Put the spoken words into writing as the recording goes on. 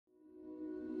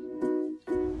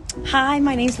Hi,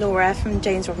 my name's Laura from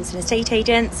Jones Robinson Estate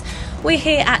Agents. We're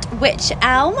here at Wych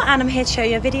Elm and I'm here to show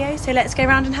you a video, so let's go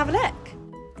around and have a look.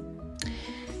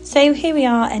 So here we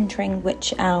are entering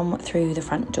Wych Elm through the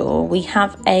front door. We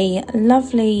have a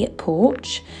lovely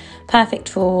porch, perfect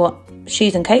for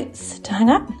shoes and coats to hang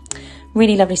up.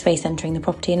 Really lovely space entering the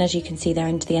property, and as you can see there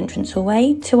into the entrance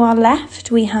hallway. To our left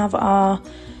we have our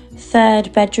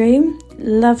third bedroom,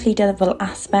 lovely double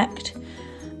aspect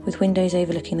with windows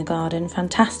overlooking the garden,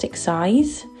 fantastic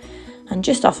size. And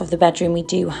just off of the bedroom we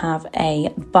do have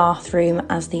a bathroom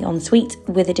as the ensuite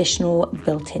with additional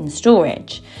built-in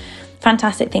storage.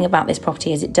 Fantastic thing about this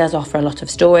property is it does offer a lot of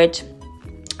storage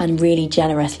and really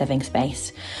generous living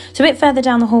space. So a bit further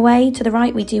down the hallway to the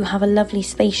right we do have a lovely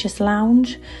spacious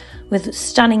lounge with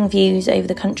stunning views over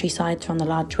the countryside from the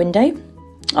large window.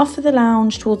 Off of the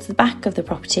lounge towards the back of the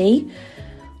property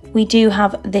we do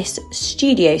have this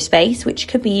studio space, which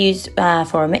could be used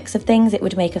for a mix of things. It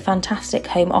would make a fantastic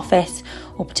home office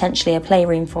or potentially a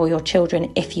playroom for your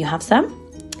children if you have some.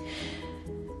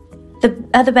 The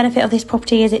other benefit of this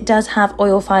property is it does have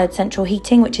oil-fired central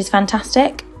heating, which is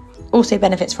fantastic. Also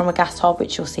benefits from a gas hob,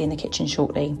 which you'll see in the kitchen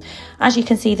shortly. As you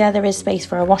can see there is space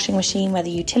for a washing machine where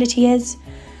the utility is.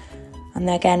 And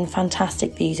again,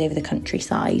 fantastic views over the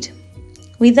countryside.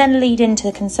 We then lead into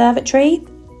the conservatory,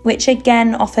 which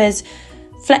again offers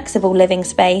flexible living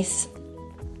space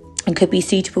and could be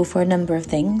suitable for a number of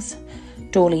things.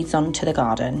 Door leads on to the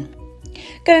garden.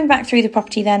 Going back through the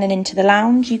property then and into the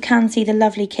lounge, you can see the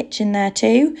lovely kitchen there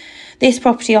too. This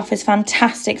property offers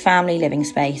fantastic family living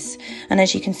space, and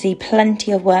as you can see,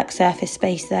 plenty of work surface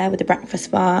space there with the breakfast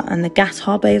bar and the gas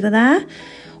hob over there.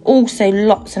 Also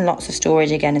lots and lots of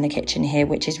storage again in the kitchen here,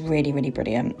 which is really, really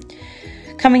brilliant.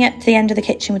 Coming up to the end of the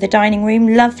kitchen with the dining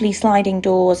room, lovely sliding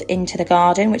doors into the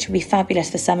garden, which would be fabulous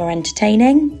for summer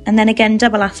entertaining. And then again,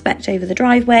 double aspect over the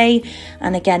driveway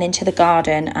and again into the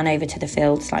garden and over to the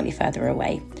field slightly further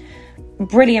away.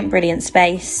 Brilliant, brilliant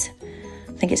space.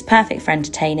 I think it's perfect for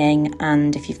entertaining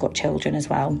and if you've got children as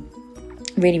well.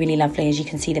 Really, really lovely. As you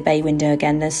can see the bay window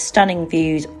again, there's stunning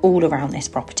views all around this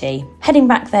property. Heading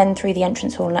back then through the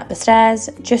entrance hall and up the stairs,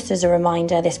 just as a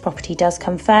reminder, this property does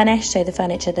come furnished, so the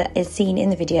furniture that is seen in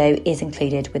the video is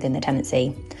included within the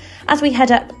tenancy. As we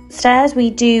head upstairs,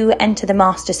 we do enter the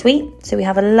master suite. So we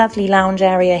have a lovely lounge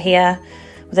area here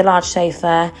with a large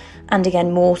sofa and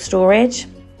again more storage.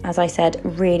 As I said,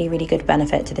 really, really good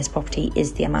benefit to this property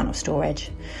is the amount of storage.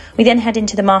 We then head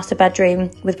into the master bedroom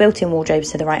with built-in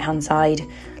wardrobes to the right-hand side.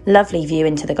 Lovely view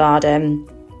into the garden.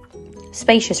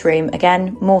 Spacious room,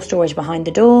 again, more storage behind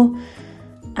the door.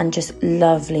 And just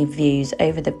lovely views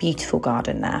over the beautiful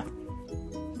garden there.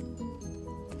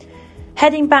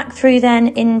 Heading back through then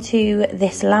into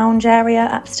this lounge area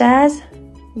upstairs,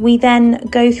 we then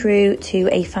go through to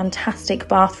a fantastic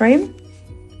bathroom.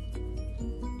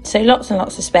 So lots and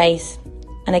lots of space,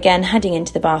 and again heading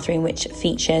into the bathroom, which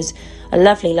features a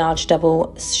lovely large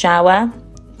double shower.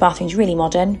 Bathroom's really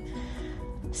modern.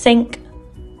 Sink,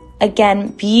 again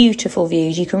beautiful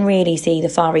views. You can really see the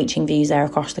far-reaching views there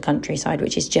across the countryside,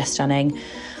 which is just stunning.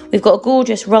 We've got a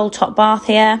gorgeous roll-top bath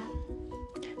here,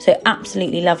 so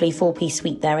absolutely lovely 4-piece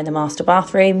suite there in the master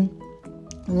bathroom.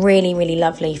 Really, really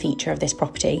lovely feature of this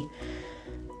property.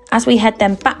 As we head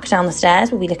then back down the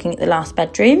stairs, we'll be looking at the last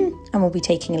bedroom and we'll be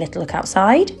taking a little look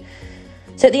outside.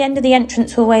 So at the end of the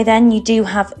entrance hallway then, you do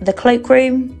have the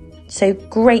cloakroom. So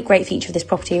great, great feature of this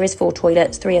property is 4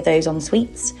 toilets, 3 of those en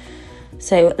suites.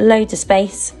 So loads of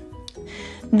space.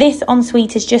 This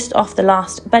ensuite is just off the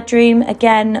last bedroom.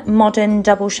 Again, modern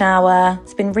double shower.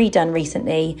 It's been redone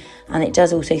recently and it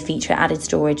does also feature added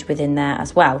storage within there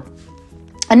as well.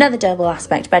 Another double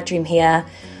aspect bedroom here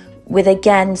with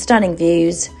again stunning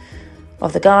views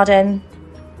of the garden,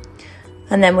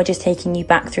 and then we're just taking you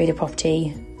back through the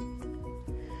property,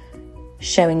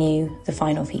 showing you the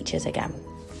final features again.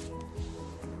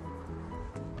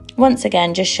 Once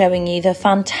again, just showing you the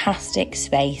fantastic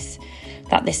space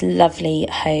that this lovely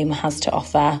home has to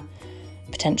offer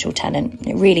potential tenant.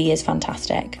 It really is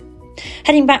fantastic.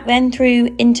 Heading back then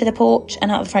through into the porch and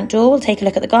out the front door, we'll take a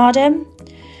look at the garden.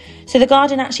 So the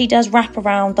garden actually does wrap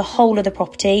around the whole of the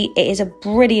property. It is a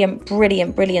brilliant,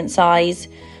 brilliant, brilliant size.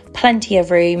 Plenty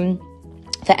of room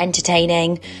for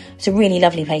entertaining. It's a really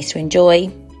lovely place to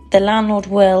enjoy. The landlord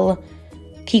will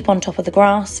keep on top of the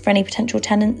grass for any potential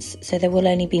tenants, so there will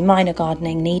only be minor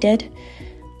gardening needed.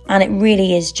 And it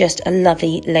really is just a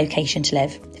lovely location to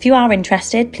live. If you are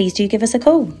interested, please do give us a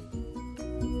call.